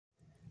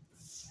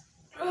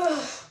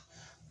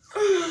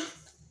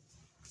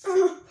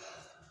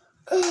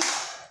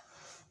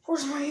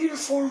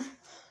uniform.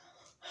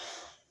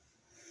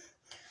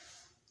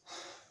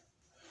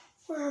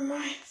 Where am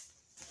I?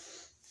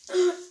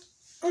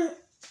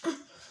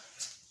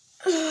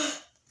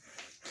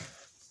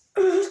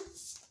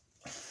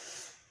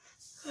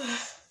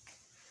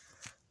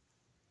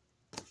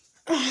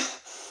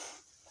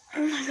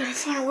 I gotta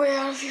find a way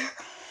out of here.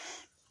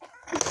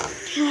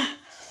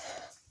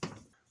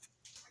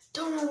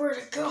 Don't know where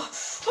to go.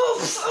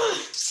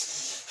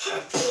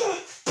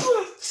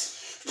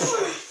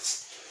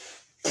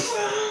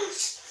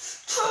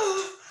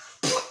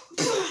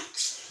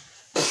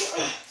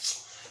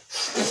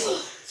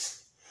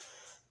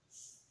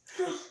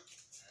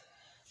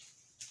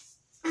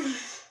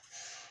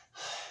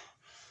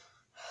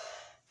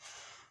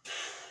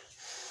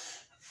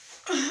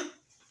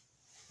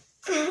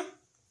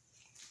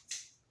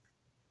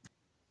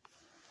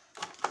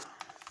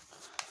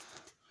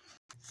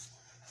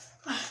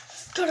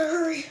 Gotta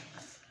hurry.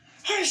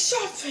 Hey,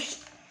 stop it!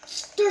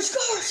 There's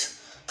guards!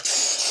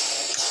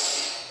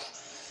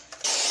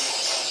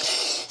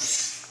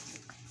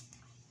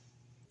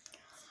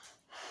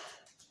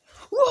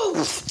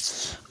 Whoa!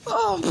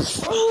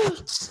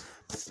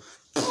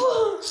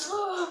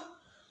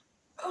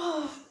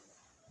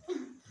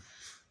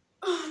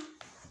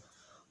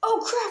 Oh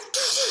crap!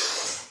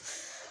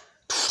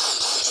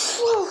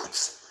 Whoa!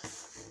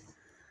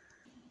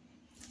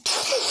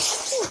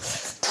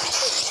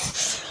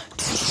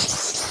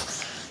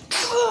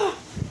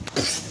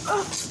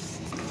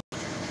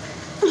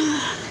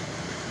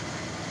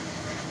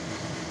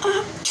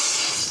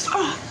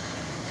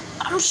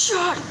 I'm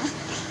shot.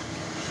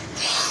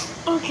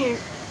 Okay.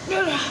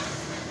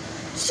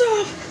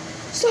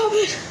 Stop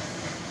it.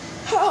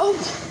 Help.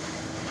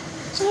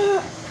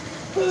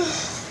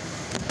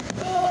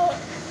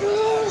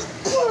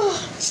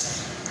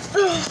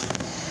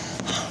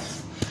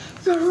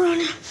 Gotta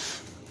run.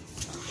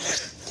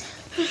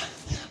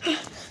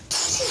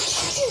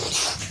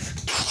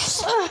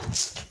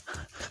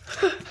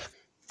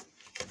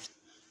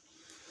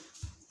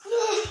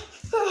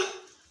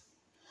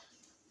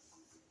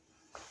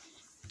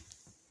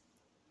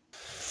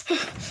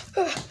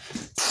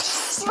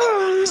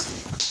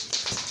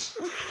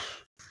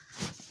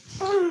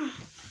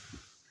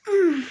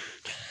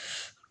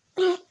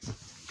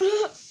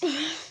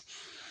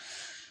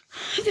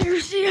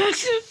 There's the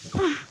exit.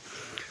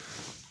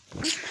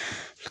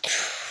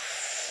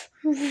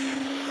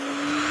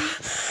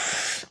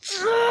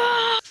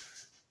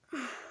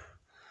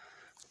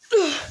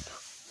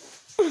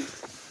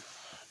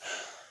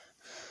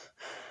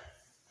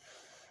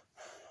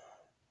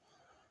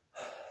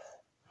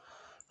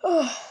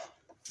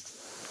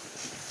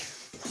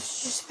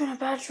 It's just been a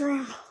bad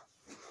dream.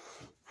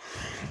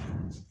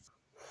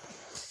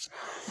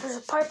 There's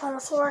a pipe on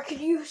the floor I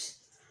could use.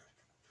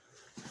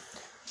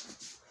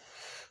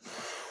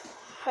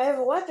 I have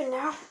a weapon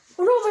now.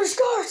 Oh no, there's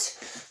guards!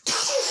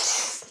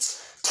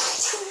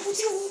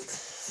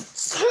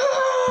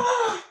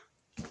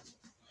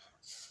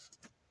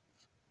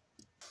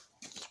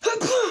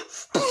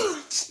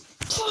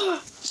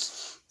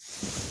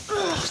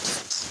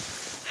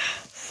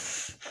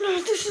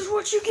 This is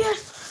what you get.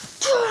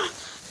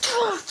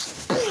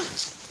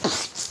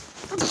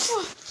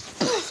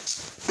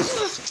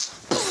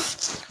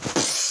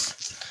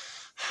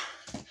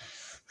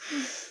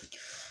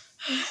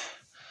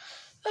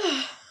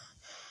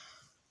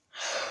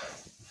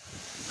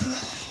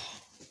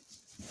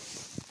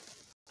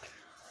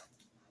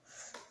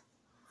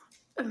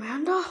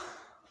 Amanda?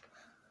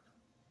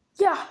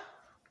 Yeah.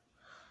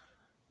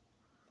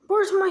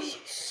 Where's my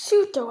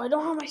suit though? I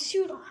don't have my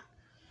suit on.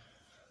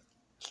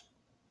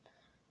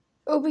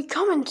 It'll be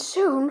coming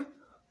soon.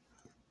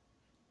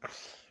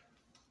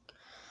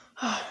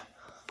 I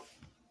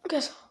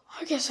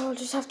guess I'll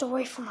just have to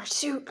wait for my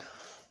suit.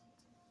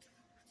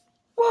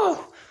 Whoa!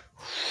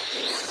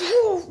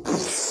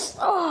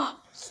 Whoa!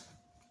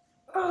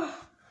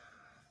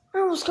 I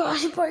almost got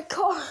hit by a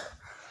car.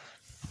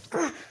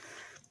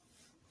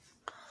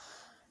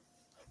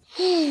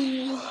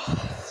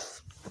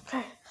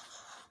 Okay.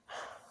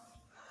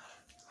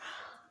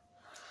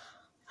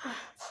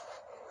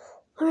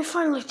 Let me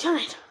find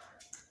Lieutenant.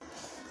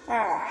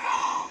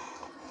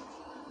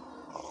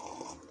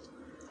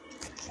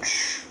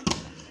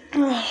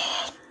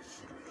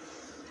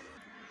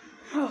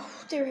 Oh,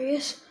 there he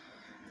is.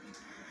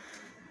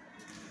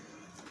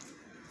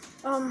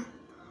 Are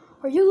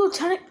you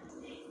Lieutenant?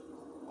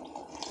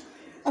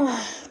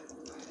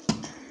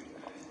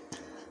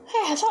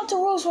 Hey, I thought the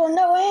rules were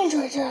no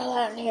androids are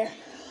allowed in here.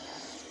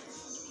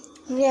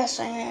 Yes,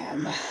 I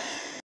am.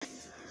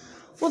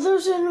 Well,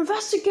 there's an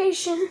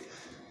investigation,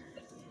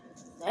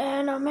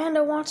 and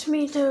Amanda wants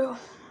me to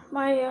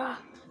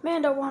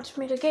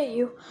get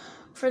you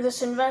for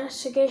this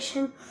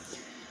investigation.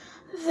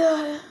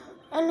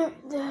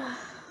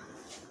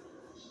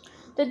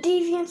 The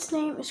deviant's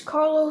name is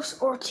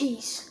Carlos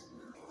Ortiz.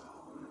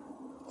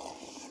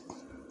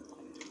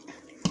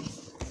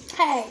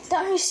 Hey,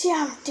 don't you see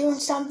I'm doing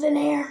something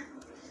here?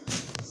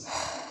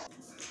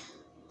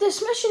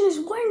 This mission is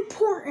way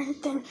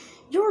important than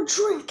your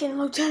drinking,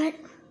 Lieutenant.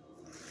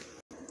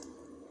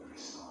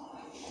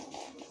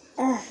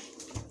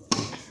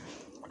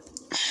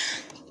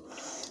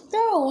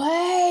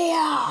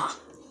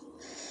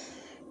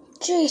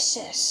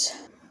 Jesus.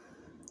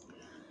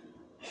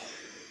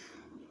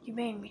 You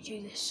made me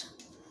do this.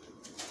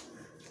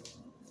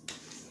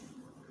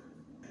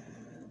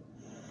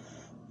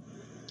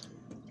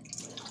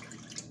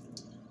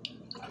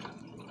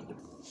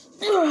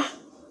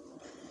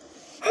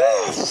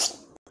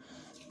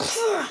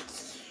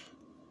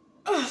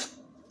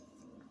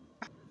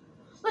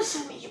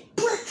 Listen to me, you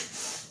prick!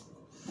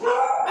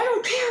 I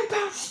don't care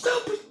about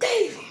stupid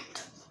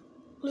David!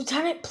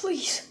 Lieutenant,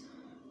 please.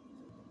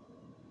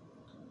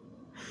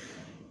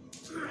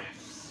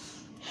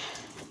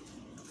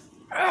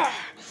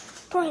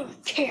 Don't even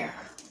care.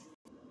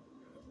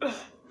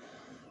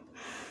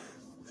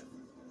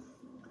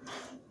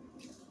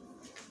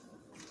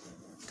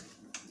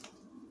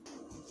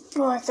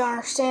 Oh, I can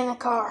understand the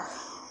car.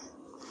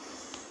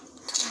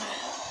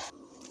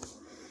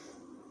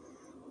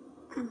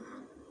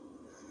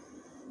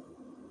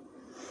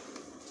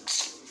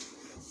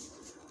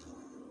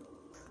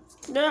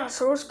 Yeah,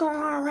 so what's going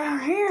on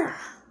around here?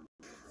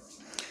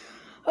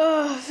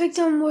 A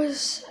victim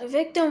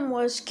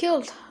was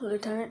killed,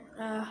 Lieutenant.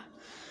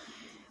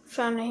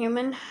 Found a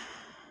human,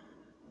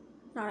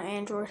 not an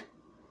android.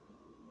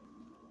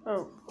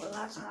 Oh, well,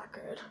 that's not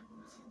good.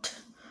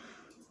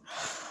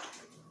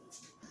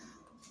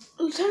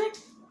 Lieutenant,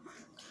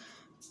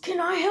 can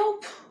I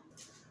help?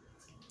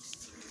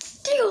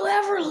 Do you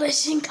ever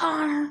listen,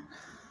 Connor?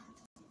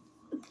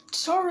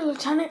 Sorry,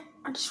 Lieutenant.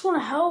 I just want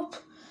to help.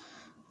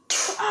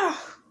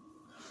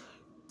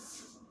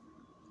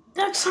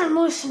 Next time,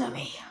 listen to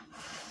me.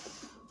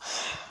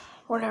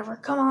 Whatever,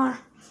 come on.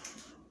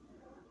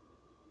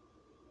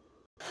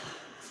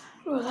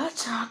 Well,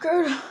 that's not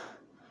good.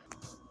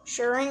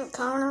 Sure ain't,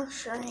 Connor.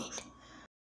 Sure ain't.